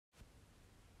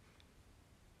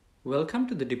Welcome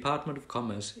to the Department of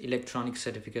Commerce Electronic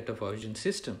Certificate of Origin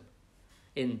system.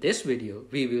 In this video,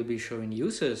 we will be showing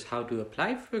users how to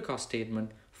apply for a cost statement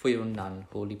for your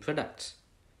non-wholly products.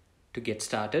 To get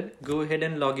started, go ahead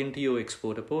and log into your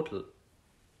exporter portal.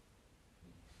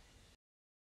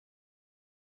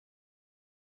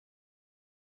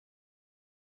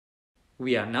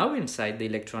 We are now inside the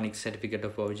Electronic Certificate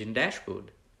of Origin dashboard,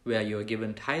 where you are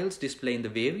given tiles displaying the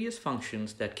various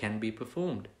functions that can be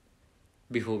performed.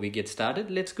 Before we get started,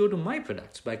 let's go to My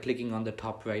Products by clicking on the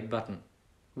top right button.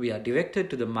 We are directed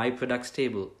to the My Products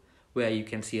table, where you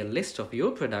can see a list of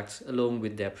your products along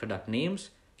with their product names,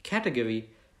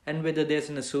 category, and whether there's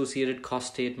an associated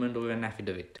cost statement or an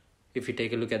affidavit. If you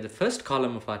take a look at the first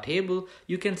column of our table,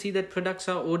 you can see that products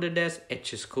are ordered as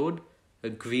HS code,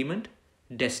 agreement,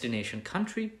 destination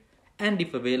country, and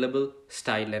if available,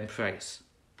 style and price.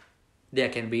 There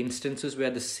can be instances where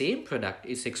the same product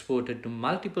is exported to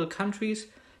multiple countries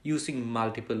using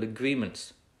multiple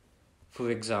agreements. For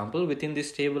example, within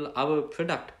this table, our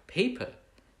product paper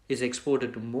is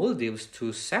exported to Maldives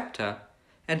through SAPTA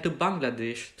and to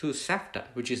Bangladesh through SAFTA,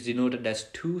 which is denoted as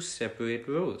two separate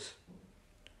rows.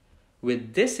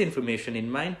 With this information in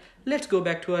mind, let's go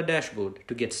back to our dashboard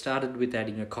to get started with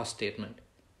adding a cost statement.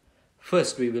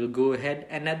 First, we will go ahead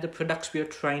and add the products we are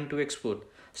trying to export.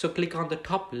 So click on the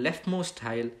top leftmost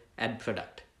tile, Add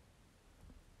Product.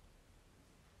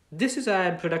 This is our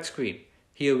Add Product screen.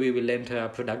 Here we will enter our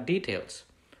product details.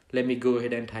 Let me go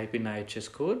ahead and type in HS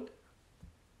code.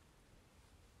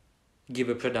 Give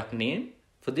a product name.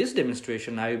 For this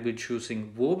demonstration, I will be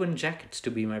choosing woven jackets to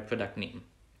be my product name.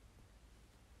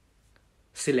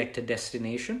 Select a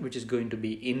destination, which is going to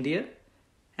be India,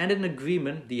 and an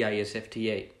agreement, the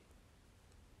ISFTA.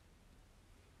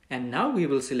 And now we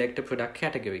will select a product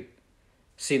category.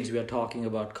 Since we are talking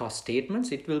about cost statements,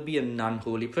 it will be a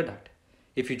non-wholly product.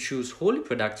 If you choose wholly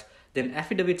products, then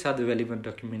affidavits are the relevant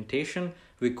documentation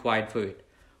required for it.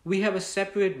 We have a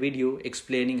separate video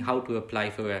explaining how to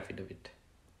apply for affidavit.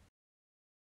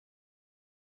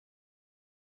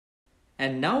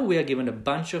 And now we are given a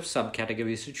bunch of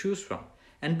subcategories to choose from.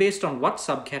 And based on what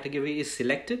subcategory is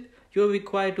selected, you are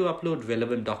required to upload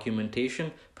relevant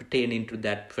documentation pertaining to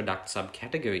that product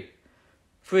subcategory.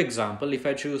 For example, if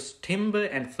I choose timber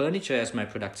and furniture as my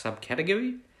product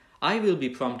subcategory, I will be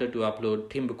prompted to upload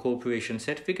Timber Corporation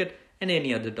certificate and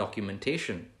any other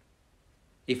documentation.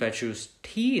 If I choose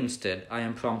tea instead, I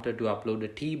am prompted to upload a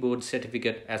tea board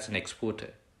certificate as an exporter.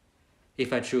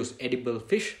 If I choose edible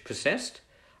fish processed,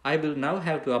 I will now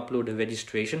have to upload a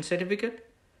registration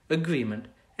certificate, agreement,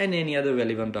 and any other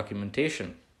relevant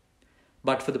documentation.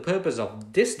 But for the purpose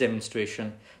of this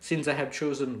demonstration, since I have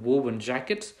chosen woven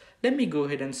jackets, let me go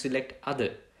ahead and select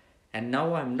Other. And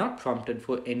now I'm not prompted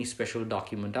for any special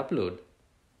document upload.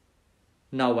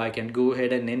 Now I can go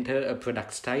ahead and enter a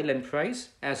product style and price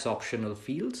as optional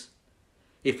fields.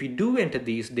 If we do enter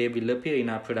these, they will appear in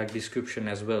our product description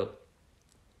as well.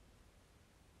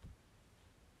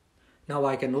 Now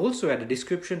I can also add a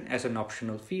description as an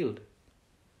optional field.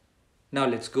 Now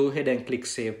let's go ahead and click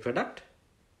Save Product.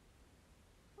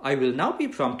 I will now be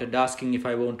prompted asking if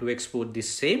I want to export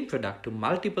this same product to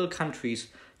multiple countries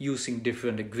using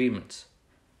different agreements.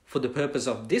 For the purpose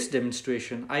of this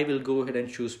demonstration, I will go ahead and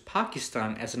choose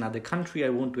Pakistan as another country I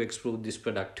want to export this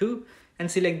product to and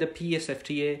select the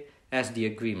PSFTA as the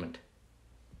agreement.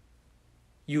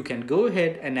 You can go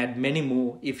ahead and add many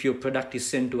more if your product is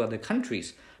sent to other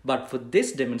countries, but for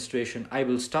this demonstration, I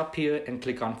will stop here and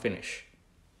click on Finish.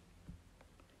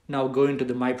 Now going to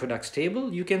the My Products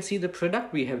table, you can see the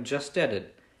product we have just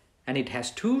added, and it has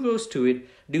two rows to it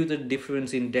due to the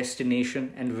difference in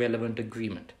destination and relevant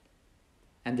agreement.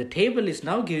 And the table is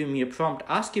now giving me a prompt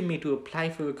asking me to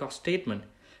apply for a cost statement.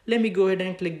 Let me go ahead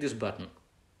and click this button.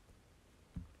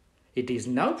 It is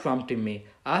now prompting me,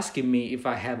 asking me if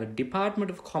I have a Department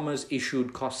of Commerce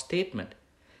issued cost statement.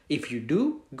 If you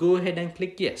do, go ahead and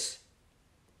click Yes.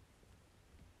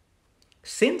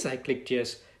 Since I clicked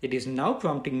Yes, it is now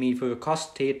prompting me for a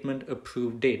cost statement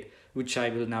approved date, which I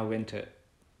will now enter.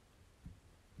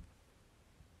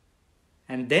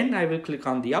 And then I will click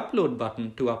on the Upload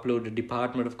button to upload the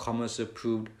Department of Commerce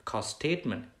approved cost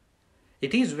statement.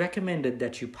 It is recommended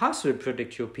that you password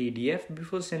protect your PDF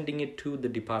before sending it to the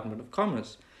Department of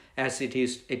Commerce, as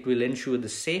it will ensure the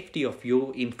safety of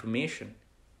your information.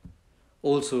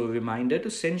 Also a reminder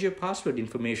to send your password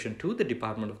information to the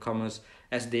Department of Commerce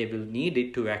as they will need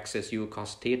it to access your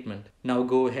cost statement. Now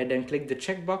go ahead and click the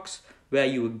checkbox where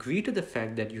you agree to the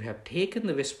fact that you have taken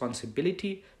the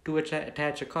responsibility to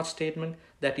attach a cost statement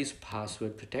that is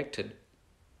password protected.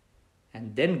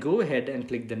 And then go ahead and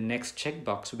click the next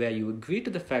checkbox where you agree to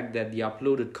the fact that the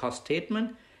uploaded cost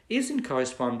statement is in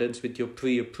correspondence with your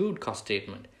pre-approved cost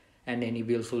statement, and any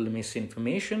willful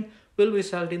misinformation will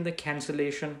result in the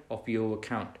cancellation of your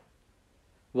account.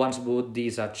 Once both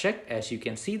these are checked, as you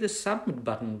can see, the Submit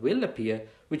button will appear,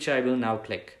 which I will now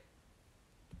click.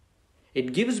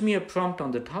 It gives me a prompt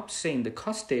on the top saying the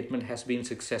cost statement has been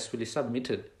successfully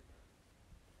submitted.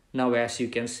 Now, as you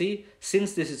can see,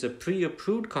 since this is a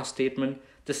pre-approved cost statement,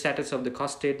 the status of the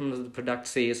cost statement of the product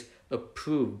says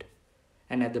approved.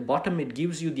 And at the bottom, it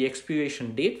gives you the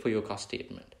expiration date for your cost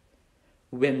statement.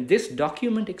 When this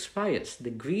document expires, the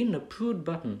green approved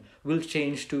button will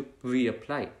change to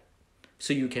reapply.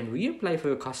 So you can reapply for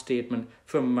your cost statement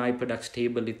from My Products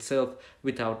table itself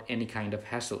without any kind of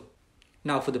hassle.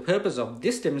 Now, for the purpose of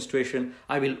this demonstration,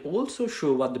 I will also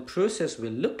show what the process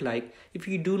will look like if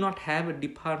you do not have a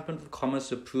Department of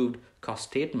Commerce approved cost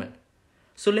statement.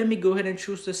 So let me go ahead and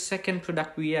choose the second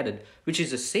product we added, which is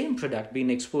the same product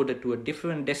being exported to a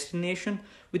different destination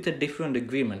with a different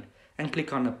agreement, and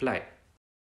click on Apply.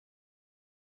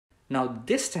 Now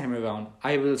this time around,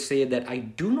 I will say that I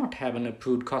do not have an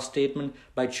approved cost statement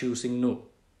by choosing No.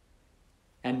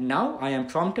 And now I am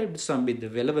prompted to submit the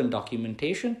relevant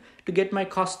documentation to get my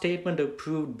cost statement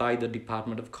approved by the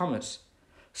Department of Commerce.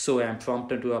 So I am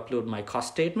prompted to upload my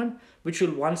cost statement, which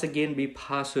will once again be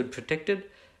password protected,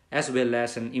 as well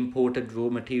as an imported raw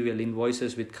material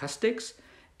invoices with Custex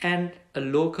and a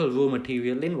local raw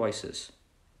material invoices.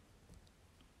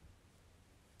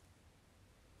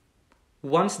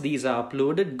 Once these are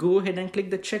uploaded, go ahead and click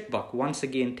the checkbox, once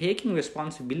again taking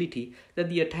responsibility that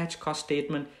the attached cost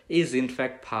statement is in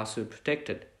fact password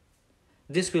protected.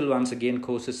 This will once again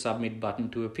cause a Submit button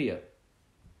to appear.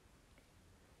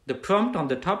 The prompt on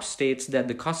the top states that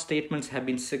the cost statements have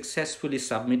been successfully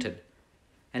submitted.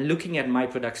 And looking at My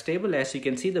Products table, as you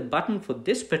can see, the button for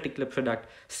this particular product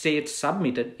states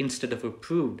Submitted instead of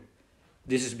Approved.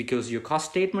 This is because your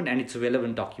cost statement and its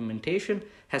relevant documentation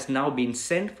has now been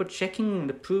sent for checking and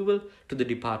approval to the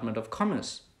Department of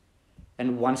Commerce.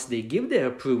 And once they give their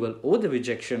approval or the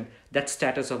rejection, that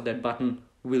status of that button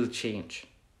will change.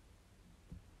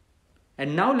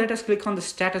 And now let us click on the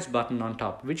status button on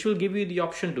top, which will give you the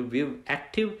option to view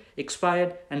active,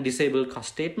 expired and disabled cost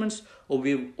statements, or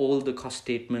view all the cost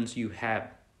statements you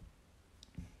have.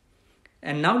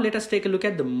 And now let us take a look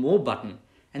at the More button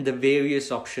and the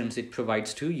various options it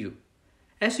provides to you.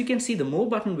 As you can see, the More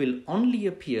button will only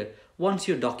appear once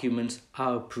your documents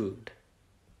are approved.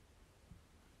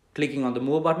 Clicking on the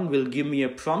More button will give me a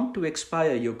prompt to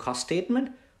expire your cost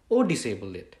statement or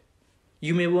disable it.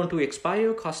 You may want to expire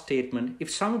your cost statement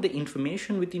if some of the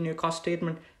information within your cost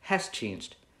statement has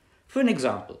changed. For an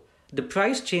example, the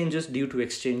price changes due to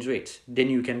exchange rates. Then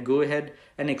you can go ahead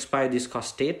and expire this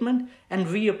cost statement and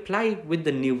reapply with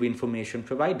the new information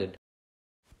provided.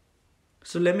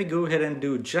 So let me go ahead and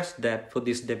do just that for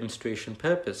this demonstration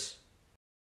purpose.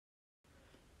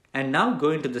 And now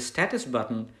going to the status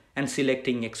button and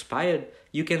selecting expired,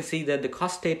 you can see that the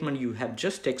cost statement you have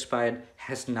just expired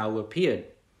has now appeared.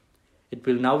 It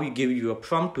will now give you a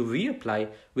prompt to reapply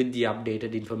with the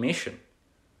updated information.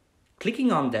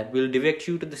 Clicking on that will direct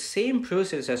you to the same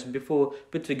process as before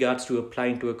with regards to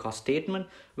applying to a cost statement,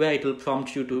 where it will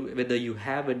prompt you to whether you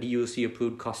have a DOC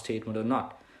approved cost statement or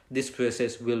not. This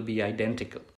process will be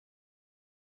identical.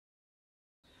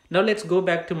 Now let's go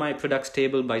back to My Products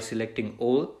table by selecting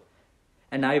All,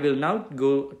 and I will now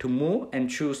go to More and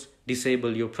choose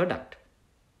Disable Your Product.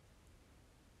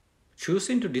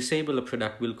 Choosing to disable a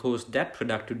product will cause that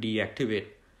product to deactivate.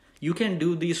 You can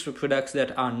do these for products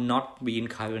that are not being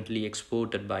currently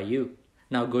exported by you.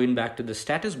 Now going back to the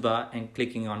status bar and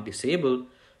clicking on Disable,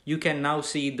 you can now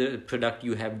see the product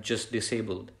you have just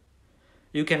disabled.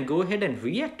 You can go ahead and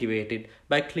reactivate it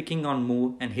by clicking on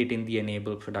More and hitting the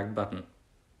Enable Product button.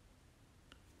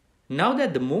 Now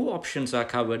that the More options are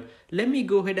covered, let me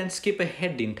go ahead and skip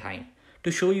ahead in time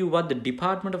to show you what the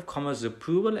Department of Commerce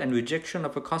approval and rejection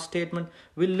of a cost statement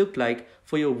will look like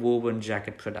for your woven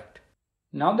jacket product.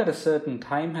 Now that a certain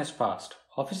time has passed,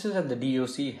 officers at the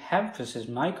DOC have processed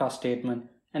my cost statement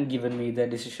and given me their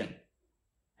decision.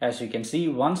 As you can see,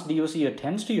 once DOC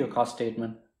attends to your cost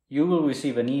statement, you will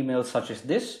receive an email such as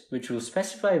this, which will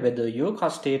specify whether your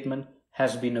cost statement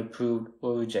has been approved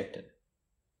or rejected.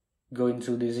 Going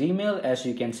through this email, as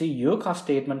you can see, your cost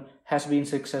statement has been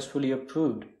successfully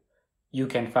approved. You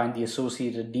can find the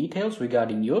associated details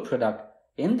regarding your product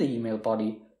in the email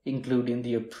body, including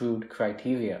the approved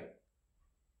criteria.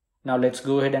 Now let's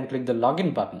go ahead and click the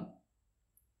Login button.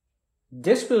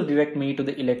 This will direct me to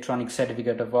the Electronic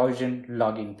Certificate of Origin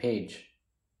login page.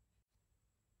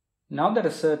 Now that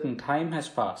a certain time has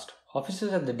passed,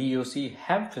 officers at the DOC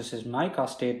have processed my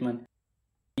cost statement.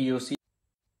 DOC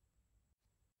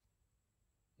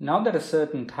Now that a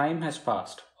certain time has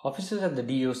passed, officers at the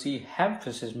DOC have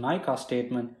processed my cost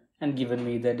statement and given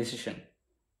me their decision.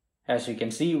 As you can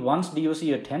see, once DOC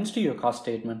attends to your cost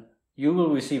statement, you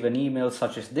will receive an email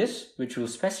such as this, which will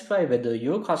specify whether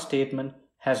your cost statement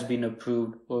has been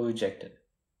approved or rejected.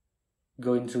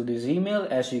 Going through this email,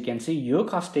 as you can see, your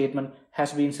cost statement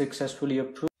has been successfully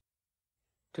approved.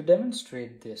 To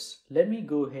demonstrate this, let me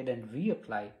go ahead and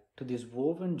reapply to this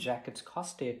woven jackets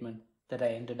cost statement that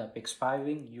I ended up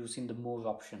expiring using the More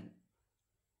option.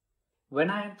 When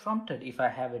I am prompted if I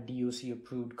have a DOC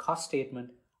approved cost statement,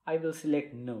 I will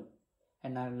select No,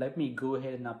 and now let me go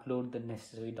ahead and upload the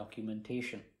necessary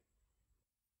documentation.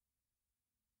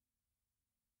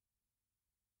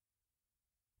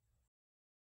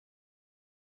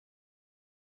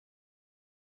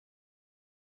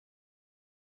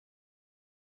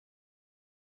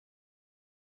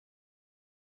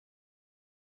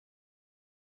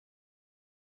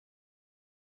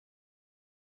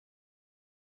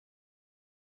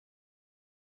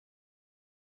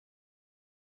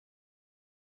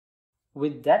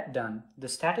 With that done, the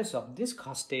status of this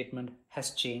cost statement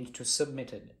has changed to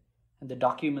submitted, and the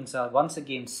documents are once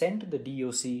again sent to the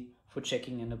DOC for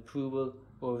checking an approval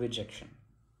or rejection.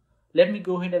 Let me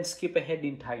go ahead and skip ahead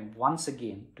in time once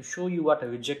again to show you what a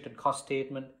rejected cost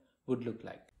statement would look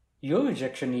like. Your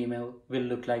rejection email will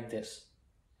look like this.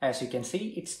 As you can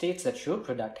see, it states that your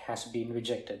product has been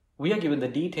rejected. We are given the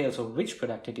details of which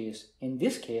product it is. In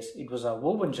this case, it was our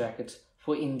woven jackets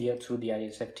for India through the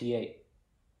ISFTA.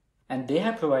 And they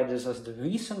have provided us the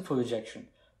reason for rejection,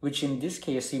 which in this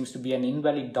case seems to be an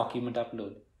invalid document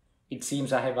upload. It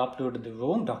seems I have uploaded the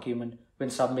wrong document when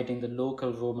submitting the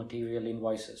local raw material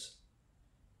invoices.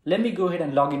 Let me go ahead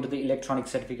and log into the electronic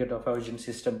certificate of origin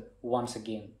system once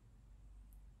again.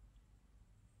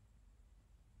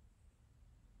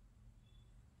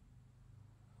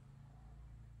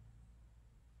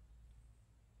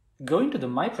 Going to the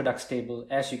My Products table,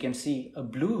 as you can see, a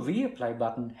blue reapply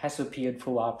button has appeared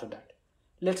for our product.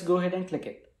 Let's go ahead and click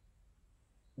it.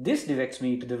 This directs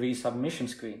me to the resubmission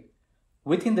screen.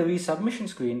 Within the resubmission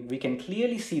screen, we can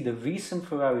clearly see the reason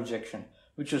for our rejection,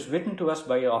 which was written to us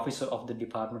by an officer of the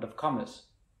Department of Commerce.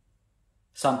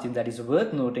 Something that is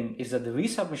worth noting is that the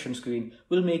resubmission screen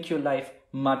will make your life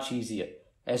much easier,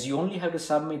 as you only have to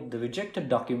submit the rejected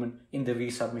document in the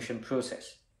resubmission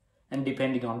process. And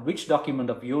depending on which document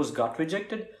of yours got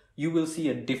rejected, you will see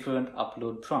a different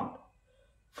upload prompt.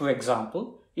 For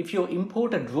example, if your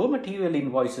imported raw material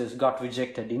invoices got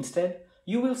rejected instead,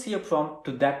 you will see a prompt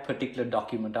to that particular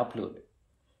document upload.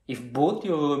 If both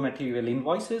your raw material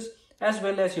invoices as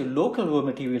well as your local raw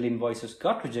material invoices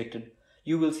got rejected,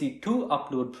 you will see two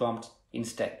upload prompts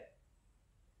instead.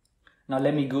 Now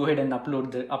let me go ahead and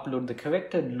upload the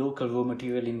corrected local raw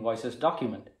material invoices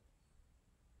document.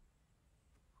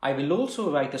 I will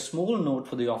also write a small note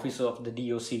for the officer of the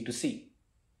DOC to see.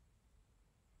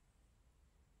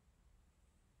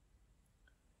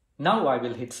 Now I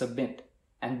will hit submit,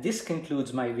 and this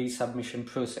concludes my resubmission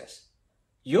process.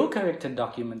 Your corrected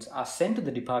documents are sent to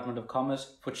the Department of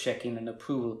Commerce for check-in and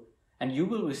approval, and you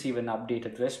will receive an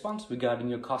updated response regarding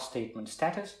your cost statement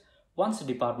status once the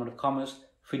Department of Commerce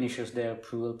finishes their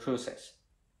approval process.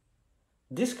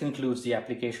 This concludes the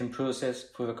application process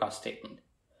for a cost statement.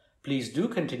 Please do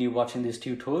continue watching this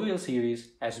tutorial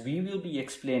series as we will be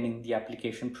explaining the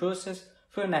application process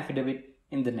for an affidavit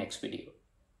in the next video.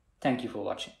 Thank you for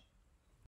watching.